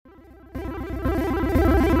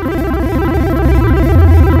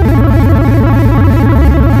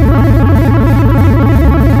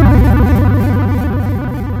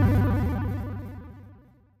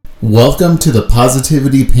Welcome to the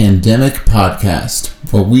Positivity Pandemic Podcast,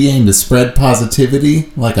 where we aim to spread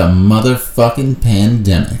positivity like a motherfucking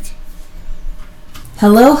pandemic.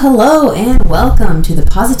 Hello, and welcome to the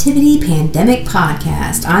Positivity Pandemic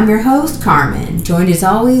Podcast. I'm your host, Carmen, joined as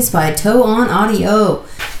always by Toe on Audio.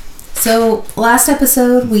 So, last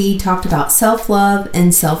episode we talked about self-love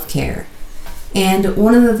and self-care. And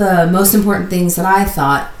one of the most important things that I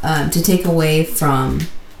thought to take away from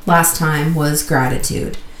last time was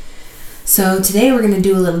gratitude. So today we're going to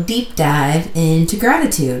do a little deep dive into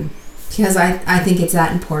gratitude because I think it's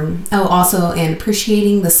that important. Oh, also, and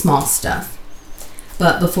appreciating the small stuff.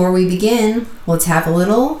 But before we begin, let's have a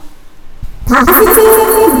little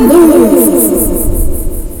positive news.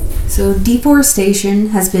 So deforestation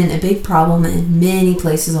has been a big problem in many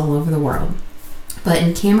places all over the world. But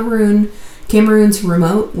in Cameroon's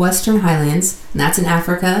remote western highlands, and that's in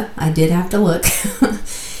Africa, I did have to look,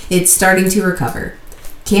 it's starting to recover.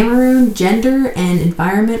 Cameroon Gender and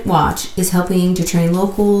Environment Watch is helping to train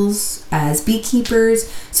locals as beekeepers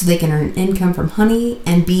so they can earn income from honey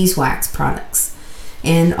and beeswax products,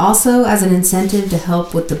 and also as an incentive to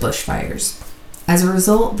help with the bushfires. As a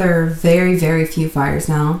result, there are very, very few fires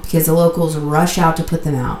now because the locals rush out to put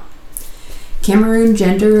them out. Cameroon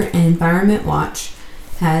Gender and Environment Watch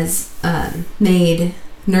has made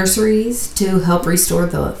nurseries to help restore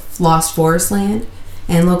the lost forest land,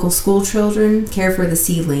 and local school children care for the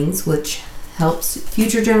seedlings, which helps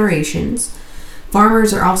future generations.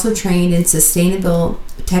 Farmers are also trained in sustainable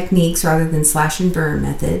techniques rather than slash and burn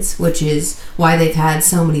methods, which is why they've had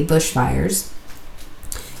so many bushfires.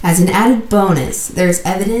 As an added bonus, there's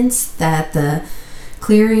evidence that the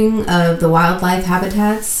clearing of the wildlife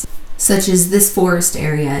habitats, such as this forest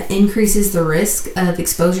area, increases the risk of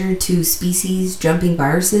exposure to species jumping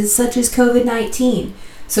viruses such as COVID-19.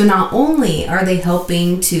 So not only are they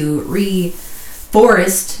helping to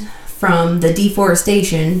reforest from the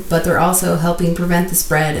deforestation, but they're also helping prevent the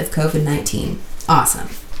spread of COVID-19. Awesome.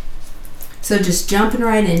 So just jumping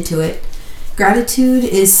right into it, gratitude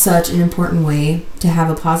is such an important way to have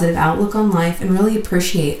a positive outlook on life and really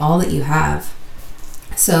appreciate all that you have.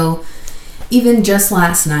 So even just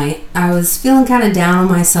last night, I was feeling kind of down on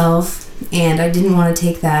myself, and I didn't want to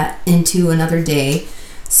take that into another day.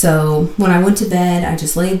 So when I went to bed, I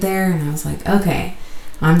just laid there and I was like, okay,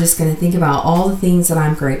 I'm just going to think about all the things that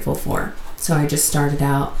I'm grateful for. So I just started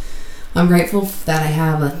out, I'm grateful that I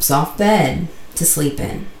have a soft bed to sleep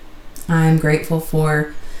in. I'm grateful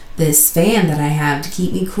for this fan that I have to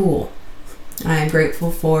keep me cool. I'm grateful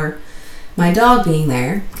for my dog being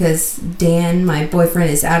there because Dan, my boyfriend,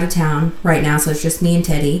 is out of town right now, so it's just me and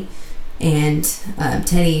Teddy. And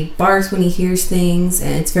Teddy barks when he hears things,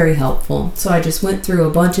 and it's very helpful. So I just went through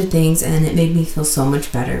a bunch of things, and it made me feel so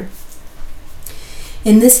much better.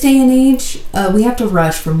 In this day and age, we have to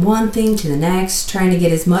rush from one thing to the next, trying to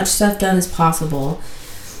get as much stuff done as possible.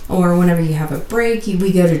 Or whenever you have a break,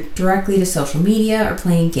 we go directly to social media or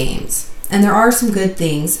playing games. And there are some good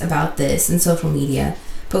things about this and social media,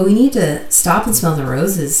 but we need to stop and smell the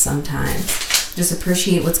roses sometimes. Just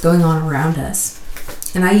appreciate what's going on around us.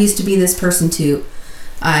 And I used to be this person too.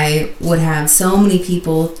 I would have so many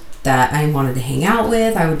people that I wanted to hang out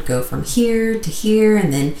with. I would go from here to here.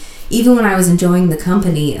 And then even when I was enjoying the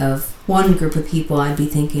company of one group of people, I'd be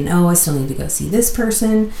thinking, oh, I still need to go see this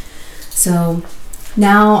person. So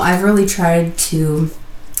now I've really tried to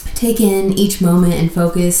take in each moment and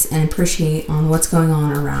focus and appreciate on what's going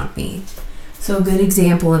on around me. So a good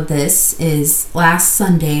example of this is last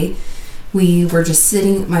Sunday, we were just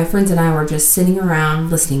sitting, my friends and I were just sitting around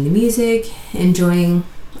listening to music, enjoying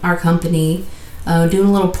our company, doing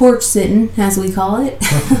a little porch sitting, as we call it.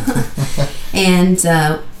 And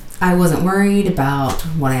I wasn't worried about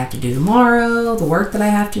what I have to do tomorrow, the work that I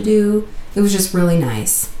have to do. It was just really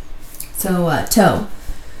nice. So, Toe,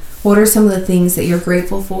 what are some of the things that you're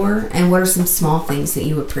grateful for, and what are some small things that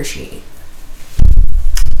you appreciate?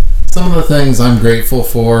 Some of the things I'm grateful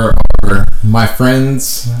for are my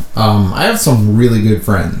friends. I have some really good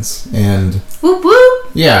friends, and Whoop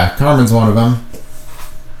whoop! yeah, Carmen's one of them.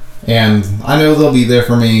 And I know they'll be there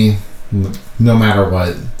for me no matter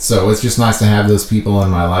what. So it's just nice to have those people in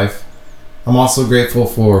my life. I'm also grateful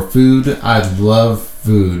for food. I love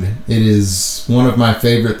food. It is one of my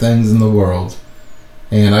favorite things in the world.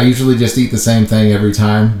 And I usually just eat the same thing every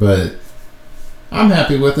time, but I'm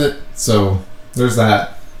happy with it. So there's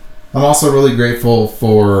that. I'm also really grateful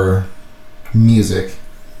for music.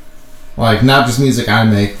 Like, not just music I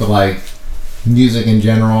make, but like music in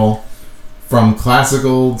general. From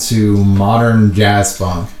classical to modern jazz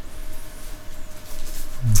funk.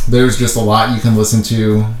 There's just a lot you can listen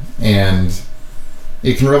to, and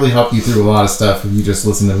it can really help you through a lot of stuff if you just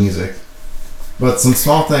listen to music. But some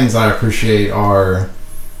small things I appreciate are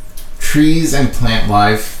trees and plant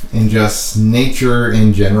life and just nature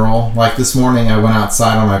in general. Like this morning I went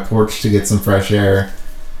outside on my porch to get some fresh air,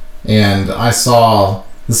 and I saw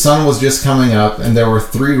the sun was just coming up and there were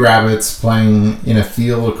 3 rabbits playing in a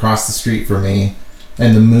field across the street from me,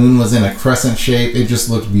 and the moon was in a crescent shape. It just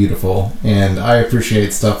looked beautiful, and I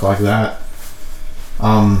appreciate stuff like that.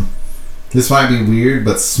 This might be weird,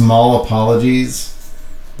 but small apologies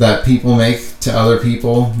that people make to other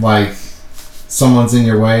people, like someone's in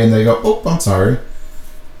your way and they go, "Oh, I'm sorry."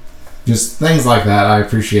 Just things like that. I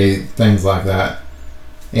appreciate things like that.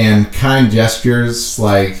 And kind gestures,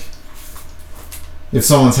 like if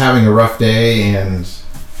someone's having a rough day and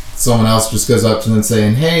someone else just goes up to them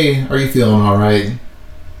saying, "Hey, are you feeling all right?"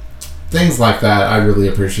 Things like that I really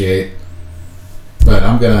appreciate. But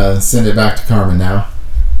I'm going to send it back to Carmen now.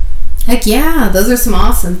 Heck yeah, those are some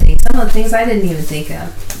awesome things. Some of the things I didn't even think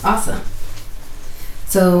of. Awesome.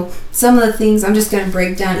 So some of the things, I'm just going to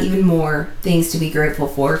break down even more things to be grateful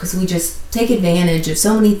for, because we just take advantage of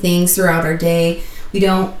so many things throughout our day. We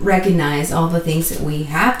don't recognize all the things that we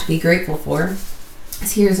have to be grateful for.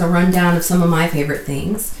 So here's a rundown of some of my favorite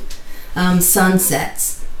things.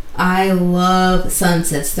 Sunsets. I love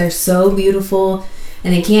sunsets. They're so beautiful.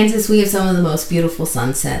 And in Kansas, we have some of the most beautiful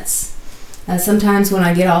sunsets. Sometimes when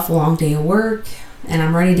I get off a long day of work and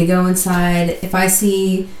I'm ready to go inside, if I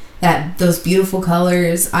see those beautiful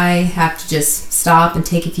colors, I have to just stop and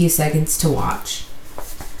take a few seconds to watch.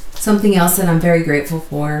 Something else that I'm very grateful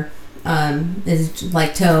for is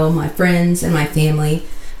like Toe, my friends, and my family.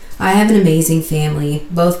 I have an amazing family,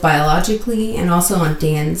 both biologically and also on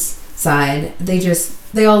Dan's side.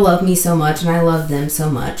 They all love me so much, and I love them so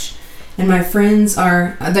much. And my friends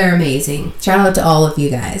they're amazing. Shout out to all of you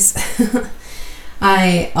guys.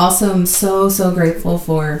 I also am so, so grateful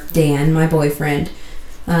for Dan, my boyfriend.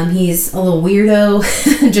 He's a little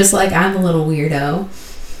weirdo, just like I'm a little weirdo.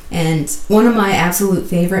 And one of my absolute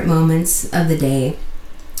favorite moments of the day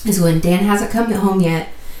is when Dan hasn't come home yet,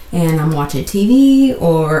 and I'm watching TV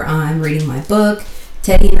or I'm reading my book.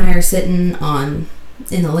 Teddy and I are sitting in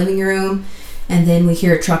the living room, and then we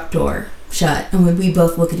hear a truck door shut, and we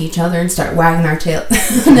both look at each other and start wagging our tail.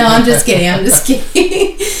 No, I'm just kidding.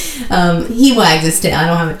 He wags his tail. I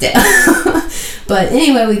don't have a tail. But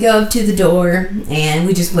anyway, we go up to the door and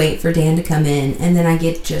we just wait for Dan to come in, and then I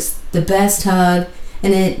get just the best hug,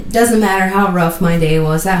 and it doesn't matter how rough my day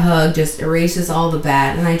was. That hug just erases all the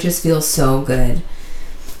bad, and I just feel so good.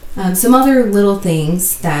 Some other little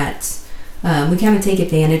things that we kind of take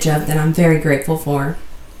advantage of that I'm very grateful for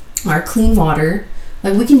are clean water.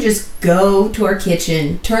 Like, we can just go to our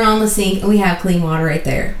kitchen, turn on the sink, and we have clean water right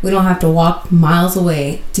there. We don't have to walk miles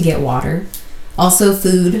away to get water. Also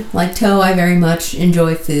food. Like Toe, I very much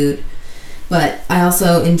enjoy food. But I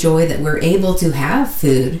also enjoy that we're able to have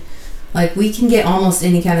food. Like, we can get almost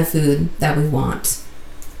any kind of food that we want.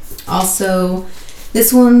 Also,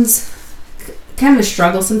 this one's kind of a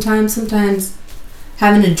struggle sometimes. Sometimes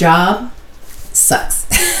having a job sucks.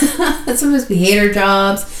 Sometimes we hate our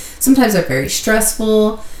jobs. Sometimes they're very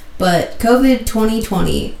stressful, but COVID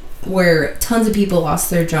 2020, where tons of people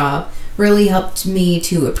lost their job, really helped me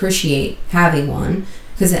to appreciate having one,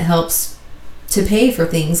 because it helps to pay for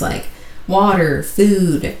things like water,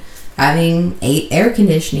 food, having air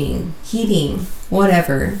conditioning, heating,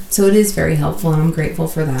 whatever. So it is very helpful, and I'm grateful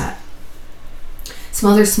for that.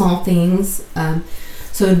 Some other small things.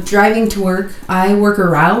 So driving to work, I work a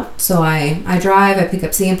route. So I drive, I pick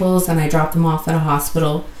up samples, and I drop them off at a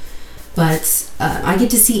hospital. But I get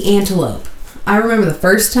to see antelope. I remember the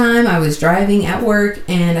first time I was driving at work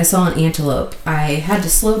and I saw an antelope. I had to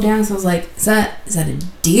slow down, so I was like, is that a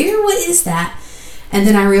deer? What is that? And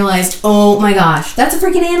then I realized, oh my gosh, that's a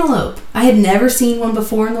freaking antelope. I had never seen one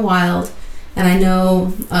before in the wild. And I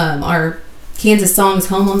know our Kansas song is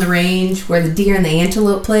Home on the Range, where the deer and the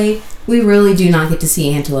antelope play. We really do not get to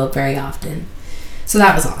see antelope very often. So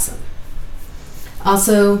that was awesome.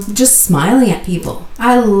 Also, just smiling at people.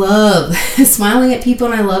 I love smiling at people,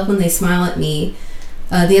 and I love when they smile at me.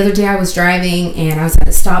 The other day I was driving, and I was at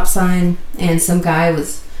a stop sign, and some guy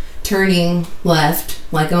was turning left,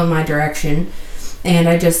 like going my direction, and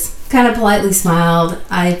I just kind of politely smiled.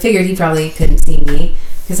 I figured he probably couldn't see me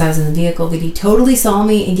because I was in the vehicle, but he totally saw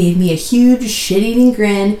me and gave me a huge shit-eating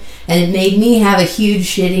grin, and it made me have a huge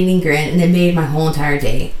shit-eating grin, and it made my whole entire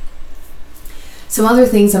day. Some other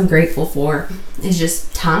things I'm grateful for is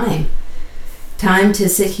just time. Time to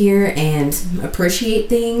sit here and appreciate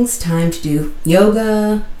things. Time to do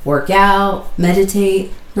yoga, work out,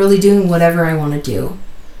 meditate, really doing whatever I want to do.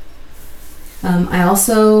 I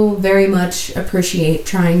also very much appreciate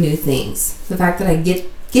trying new things. The fact that I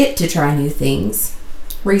get to try new things.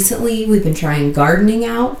 Recently, we've been trying gardening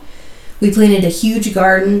out. We planted a huge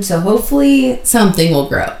garden, so hopefully something will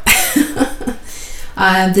grow.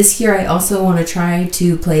 This year, I also want to try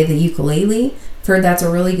to play the ukulele. I've heard that's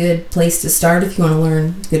a really good place to start if you want to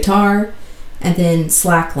learn guitar. And then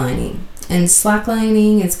slacklining. And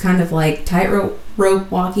slacklining is kind of like tightrope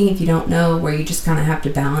walking, if you don't know, where you just kind of have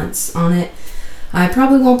to balance on it. I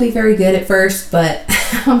probably won't be very good at first, but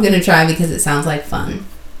I'm going to try because it sounds like fun.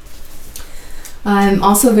 I'm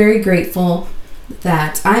also very grateful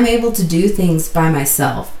that I'm able to do things by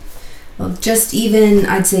myself. Well, just even,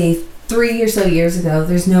 I'd say 3 or so years ago,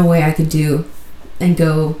 there's no way I could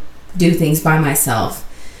go do things by myself.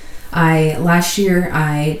 Last year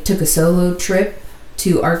I took a solo trip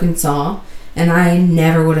to Arkansas, and I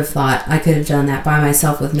never would have thought I could have done that by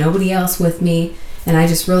myself with nobody else with me, and I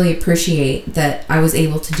just really appreciate that I was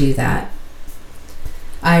able to do that.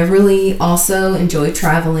 I really also enjoy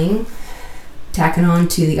traveling, tacking on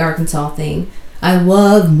to the Arkansas thing. I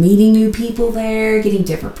love meeting new people there, getting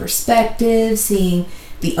different perspectives, seeing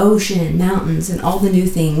the ocean, mountains, and all the new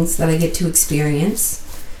things that I get to experience.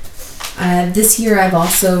 This year I've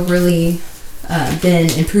also really been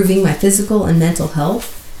improving my physical and mental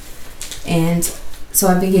health. And so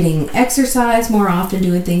I've been getting exercise more often,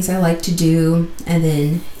 doing things I like to do, and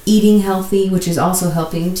then eating healthy, which is also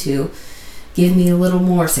helping to give me a little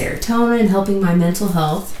more serotonin, helping my mental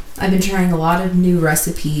health. I've been trying a lot of new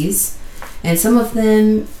recipes, and some of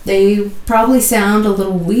them, they probably sound a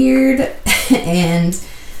little weird and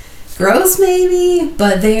gross maybe,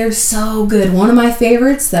 but they are so good. One of my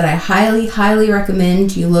favorites that I highly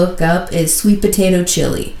recommend you look up is sweet potato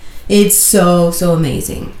chili. It's so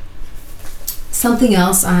amazing. Something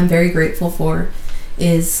else I'm very grateful for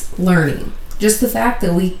is learning. Just the fact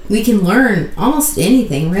that we can learn almost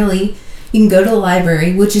anything, really. You can go to the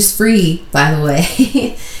library, which is free, by the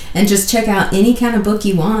way, and just check out any kind of book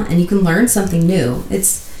you want, and you can learn something new.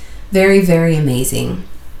 It's very amazing.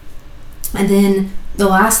 And then the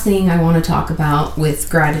last thing I want to talk about with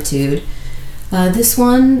gratitude, this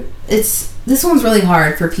one's really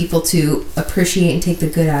hard for people to appreciate and take the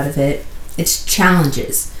good out of it. It's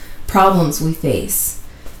challenges, problems we face.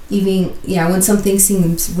 Even, when something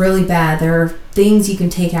seems really bad, there are things you can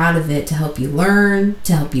take out of it to help you learn,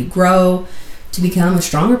 to help you grow, to become a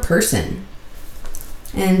stronger person.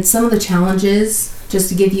 And some of the challenges, just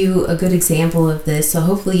to give you a good example of this, so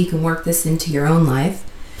hopefully you can work this into your own life.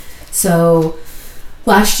 So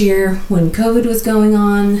last year when COVID was going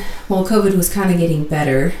on, COVID was kind of getting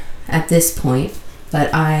better at this point, but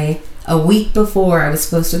a week before I was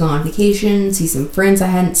supposed to go on vacation, see some friends I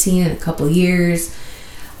hadn't seen in a couple years,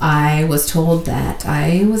 I was told that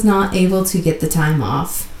I was not able to get the time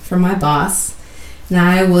off from my boss, and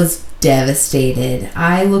I was devastated.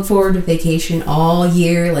 I look forward to vacation all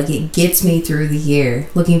year, like it gets me through the year,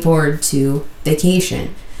 looking forward to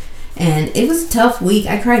vacation. And it was a tough week.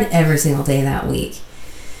 I cried every single day that week.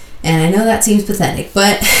 And I know that seems pathetic,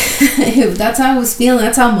 but that's how I was feeling.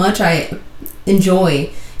 That's how much I enjoy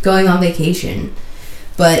going on vacation.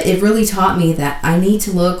 But it really taught me that I need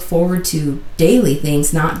to look forward to daily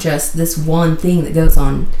things, not just this one thing that goes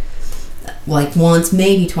on like once,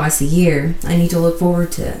 maybe twice a year. I need to look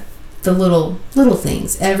forward to the little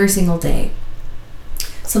things every single day.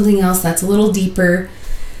 Something else that's a little deeper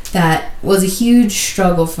that was a huge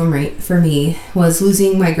struggle for me was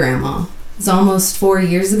losing my grandma. It was almost 4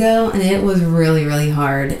 years ago, and it was really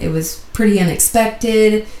hard. It was pretty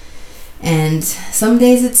unexpected, and some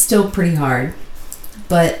days it's still pretty hard.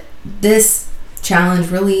 But this challenge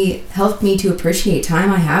really helped me to appreciate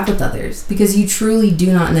time I have with others, because you truly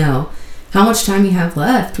do not know how much time you have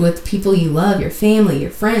left with people you love, your family,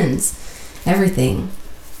 your friends, everything.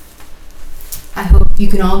 I hope you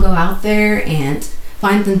can all go out there and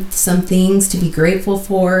find some things to be grateful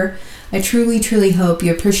for. I truly hope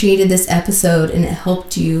you appreciated this episode and it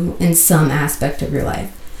helped you in some aspect of your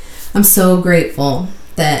life. I'm so grateful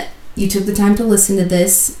that you took the time to listen to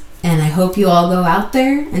this, and I hope you all go out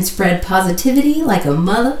there and spread positivity like a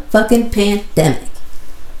motherfucking pandemic.